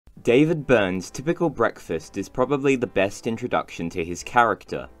David Byrne's typical breakfast is probably the best introduction to his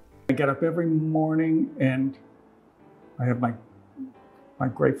character. I get up every morning and I have my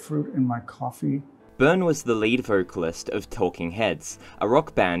grapefruit and my coffee. Byrne was the lead vocalist of Talking Heads, a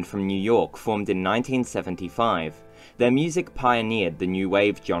rock band from New York formed in 1975. Their music pioneered the new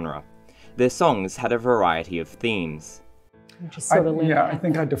wave genre. Their songs had a variety of themes. I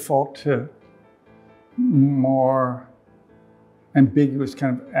think I default to more ambiguous,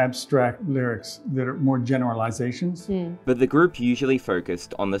 kind of abstract lyrics that are more generalizations. But the group usually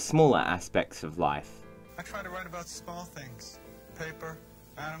focused on the smaller aspects of life. I try to write about small things. Paper,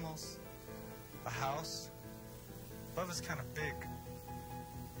 animals, a house. Love is kind of big.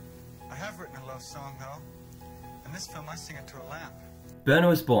 I have written a love song though. In this film I sing it to a lamp. Byrne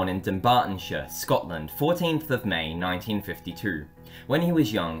was born in Dunbartonshire, Scotland, 14th of May 1952. When he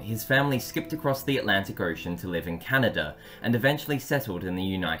was young, his family skipped across the Atlantic Ocean to live in Canada, and eventually settled in the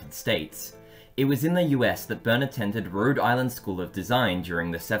United States. It was in the US that Byrne attended Rhode Island School of Design during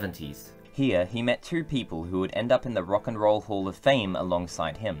the 70s. Here, he met two people who would end up in the Rock and Roll Hall of Fame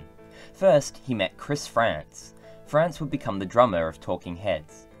alongside him. First, he met Chris Frantz. Frantz would become the drummer of Talking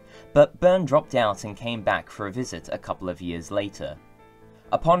Heads. But Byrne dropped out and came back for a visit a couple of years later.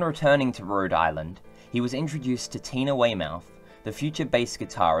 Upon returning to Rhode Island, he was introduced to Tina Weymouth, the future bass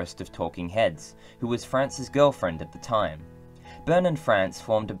guitarist of Talking Heads, who was Frantz's girlfriend at the time. Byrne and Frantz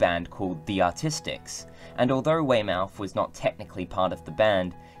formed a band called The Artistics, and although Weymouth was not technically part of the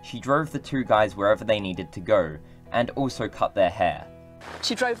band, she drove the two guys wherever they needed to go, and also cut their hair.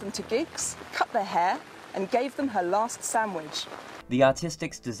 She drove them to gigs, cut their hair, and gave them her last sandwich. The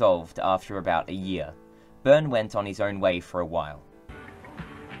Artistics dissolved after about a year. Byrne went on his own way for a while.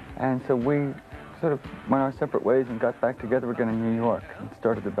 And so we sort of went our separate ways and got back together again in New York and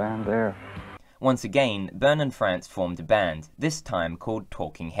started the band there. Once again, Byrne and Frantz formed a band, this time called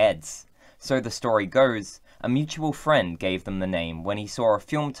Talking Heads. So the story goes, a mutual friend gave them the name when he saw a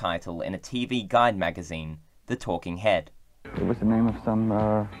film title in a TV guide magazine, The Talking Head. It was the name of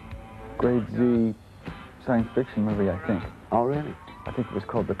some grade Z science fiction movie, I think. Oh, really? I think it was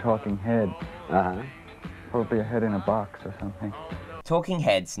called The Talking Head. Uh-huh. Probably a head in a box or something. Talking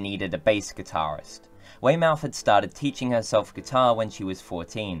Heads needed a bass guitarist. Weymouth had started teaching herself guitar when she was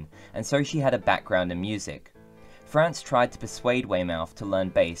 14, and so she had a background in music. Frantz tried to persuade Weymouth to learn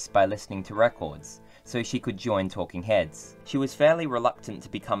bass by listening to records, so she could join Talking Heads. She was fairly reluctant to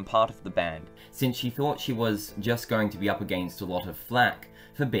become part of the band, since she thought she was just going to be up against a lot of flack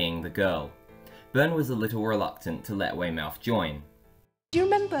for being the girl. Byrne was a little reluctant to let Weymouth join. Do you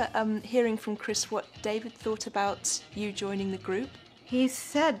remember hearing from Chris what David thought about you joining the group? He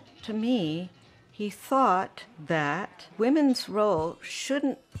said to me he thought that women's role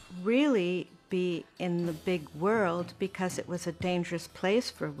shouldn't really be in the big world because it was a dangerous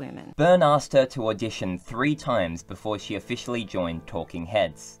place for women. Byrne asked her to audition 3 times before she officially joined Talking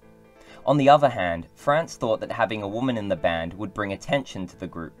Heads. On the other hand, Frantz thought that having a woman in the band would bring attention to the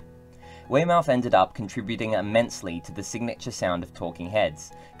group. Weymouth ended up contributing immensely to the signature sound of Talking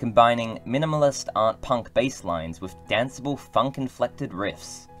Heads, combining minimalist art punk bass lines with danceable funk-inflected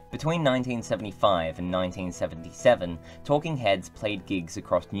riffs. Between 1975 and 1977, Talking Heads played gigs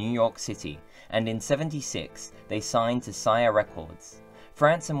across New York City, and in '76 they signed to Sire Records.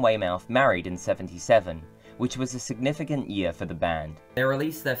 Frantz and Weymouth married in '77, which was a significant year for the band. They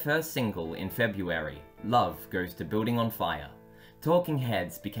released their first single in February, Love Goes to Building on Fire. Talking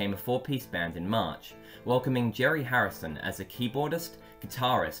Heads became a 4-piece band in March, welcoming Jerry Harrison as a keyboardist,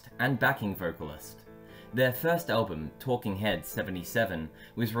 guitarist, and backing vocalist. Their first album, Talking Heads '77,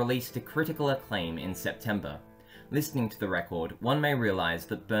 was released to critical acclaim in September. Listening to the record, one may realize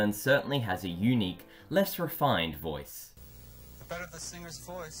that Byrne certainly has a unique, less refined voice. The better the singer's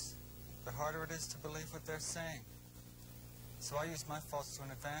voice, the harder it is to believe what they're saying. So I use my faults to an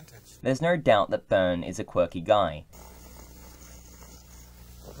advantage. There's no doubt that Byrne is a quirky guy.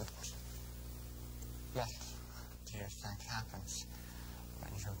 What do you think happens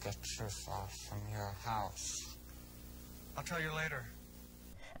when you get too far from your house? I'll tell you later.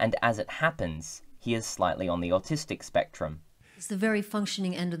 And as it happens, he is slightly on the autistic spectrum. It's the very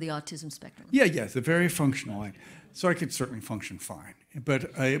functioning end of the autism spectrum. Yeah, it's a very functional line. So I could certainly function fine,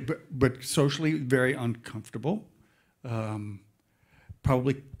 but socially very uncomfortable.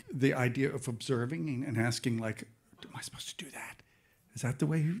 Probably the idea of observing and asking, like, am I supposed to do that? Is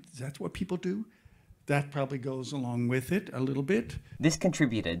that what people do? That probably goes along with it a little bit. This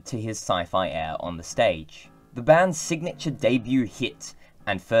contributed to his sci-fi air on the stage. The band's signature debut hit,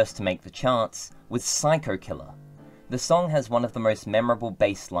 and first to make the charts, was Psycho Killer. The song has one of the most memorable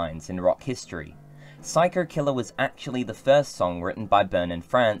bass lines in rock history. Psycho Killer was actually the first song written by Byrne and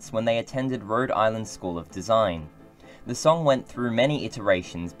France when they attended Rhode Island School of Design. The song went through many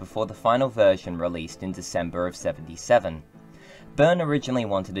iterations before the final version released in December of '77. Byrne originally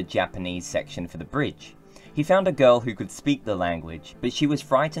wanted a Japanese section for the bridge. He found a girl who could speak the language, but she was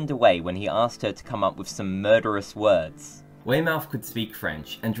frightened away when he asked her to come up with some murderous words. Weymouth could speak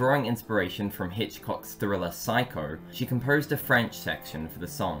French, and drawing inspiration from Hitchcock's thriller Psycho, she composed a French section for the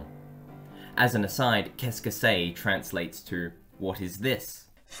song. As an aside, Qu'est-ce que c'est translates to, what is this?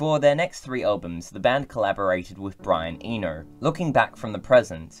 For their next 3 albums, the band collaborated with Brian Eno. Looking back from the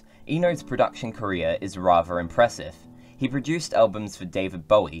present, Eno's production career is rather impressive. He produced albums for David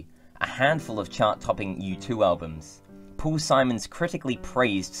Bowie, a handful of chart-topping U2 albums, Paul Simon's critically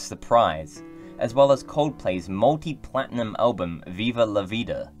praised Surprise, as well as Coldplay's multi-platinum album Viva la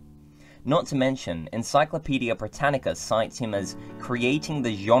Vida. Not to mention, Encyclopedia Britannica cites him as creating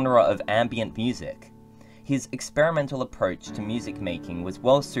the genre of ambient music. His experimental approach to music making was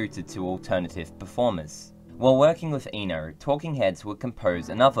well suited to alternative performers. While working with Eno, Talking Heads would compose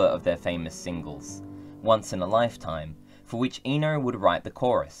another of their famous singles, Once in a Lifetime, for which Eno would write the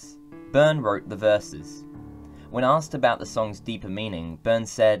chorus. Byrne wrote the verses. When asked about the song's deeper meaning, Byrne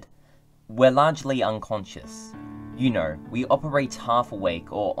said, "We're largely unconscious. You know, we operate half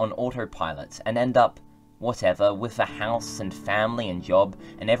awake or on autopilot and end up, whatever, with a house and family and job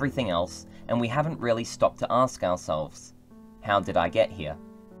and everything else, and we haven't really stopped to ask ourselves, how did I get here?"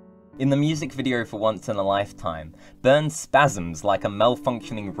 In the music video for Once in a Lifetime, Byrne spasms like a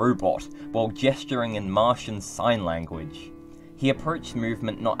malfunctioning robot while gesturing in Martian Sign Language. He approached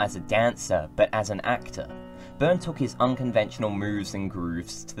movement not as a dancer, but as an actor. Byrne took his unconventional moves and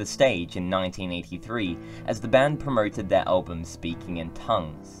grooves to the stage in 1983 as the band promoted their album Speaking in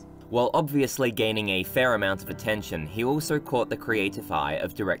Tongues. While obviously gaining a fair amount of attention, he also caught the creative eye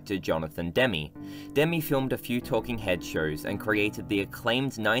of director Jonathan Demme. Demme filmed a few Talking Heads shows and created the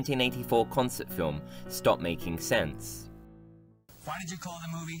acclaimed 1984 concert film Stop Making Sense. Why did you call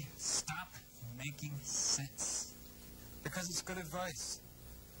the movie Stop Making Sense? Because it's good advice.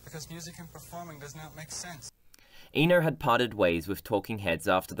 Because music and performing does not make sense. Eno had parted ways with Talking Heads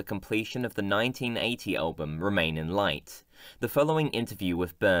after the completion of the 1980 album Remain in Light. The following interview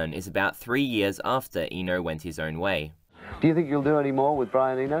with Byrne is about 3 years after Eno went his own way. Do you think you'll do any more with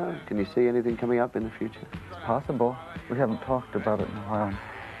Brian Eno? Can you see anything coming up in the future? It's possible. We haven't talked about it in a while.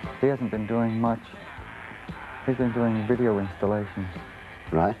 He hasn't been doing much. He's been doing video installations.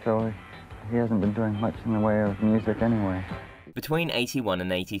 Right. So he hasn't been doing much in the way of music anyway. Between 81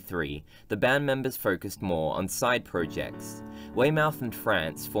 and 83, the band members focused more on side projects. Weymouth and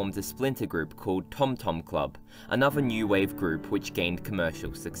France formed a splinter group called Tom Tom Club, another new wave group which gained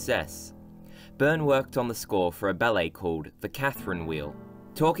commercial success. Byrne worked on the score for a ballet called The Catherine Wheel.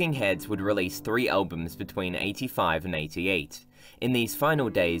 Talking Heads would release 3 albums between 85 and 88. In these final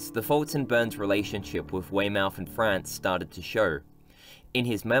days, the faults in Byrne's relationship with Weymouth and France started to show. In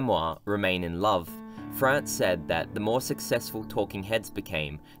his memoir, Remain in Love, France said that the more successful Talking Heads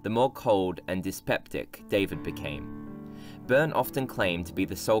became, the more cold and dyspeptic David became. Byrne often claimed to be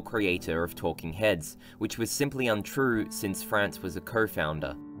the sole creator of Talking Heads, which was simply untrue since France was a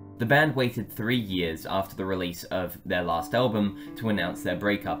co-founder. The band waited 3 years after the release of their last album to announce their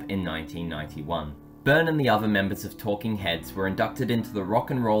breakup in 1991. Byrne and the other members of Talking Heads were inducted into the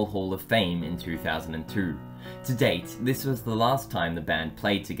Rock and Roll Hall of Fame in 2002. To date, this was the last time the band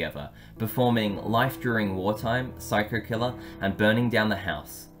played together, performing Life During Wartime, Psycho Killer, and Burning Down the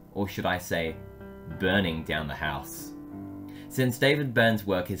House. Or should I say, Burning Down the House. Since David Byrne's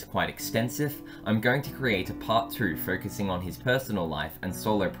work is quite extensive, I'm going to create a part 2 focusing on his personal life and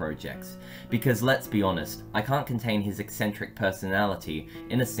solo projects, because let's be honest, I can't contain his eccentric personality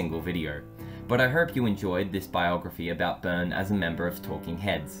in a single video. But I hope you enjoyed this biography about Byrne as a member of Talking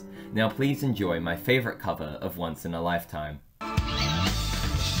Heads. Now please enjoy my favourite cover of Once in a Lifetime.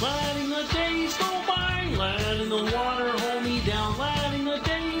 Letting the days go by, letting the water hold me down, letting the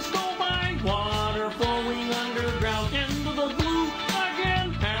days go by, water flowing underground into the blue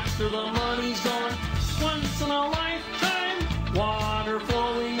again, after the money's gone, once in a lifetime.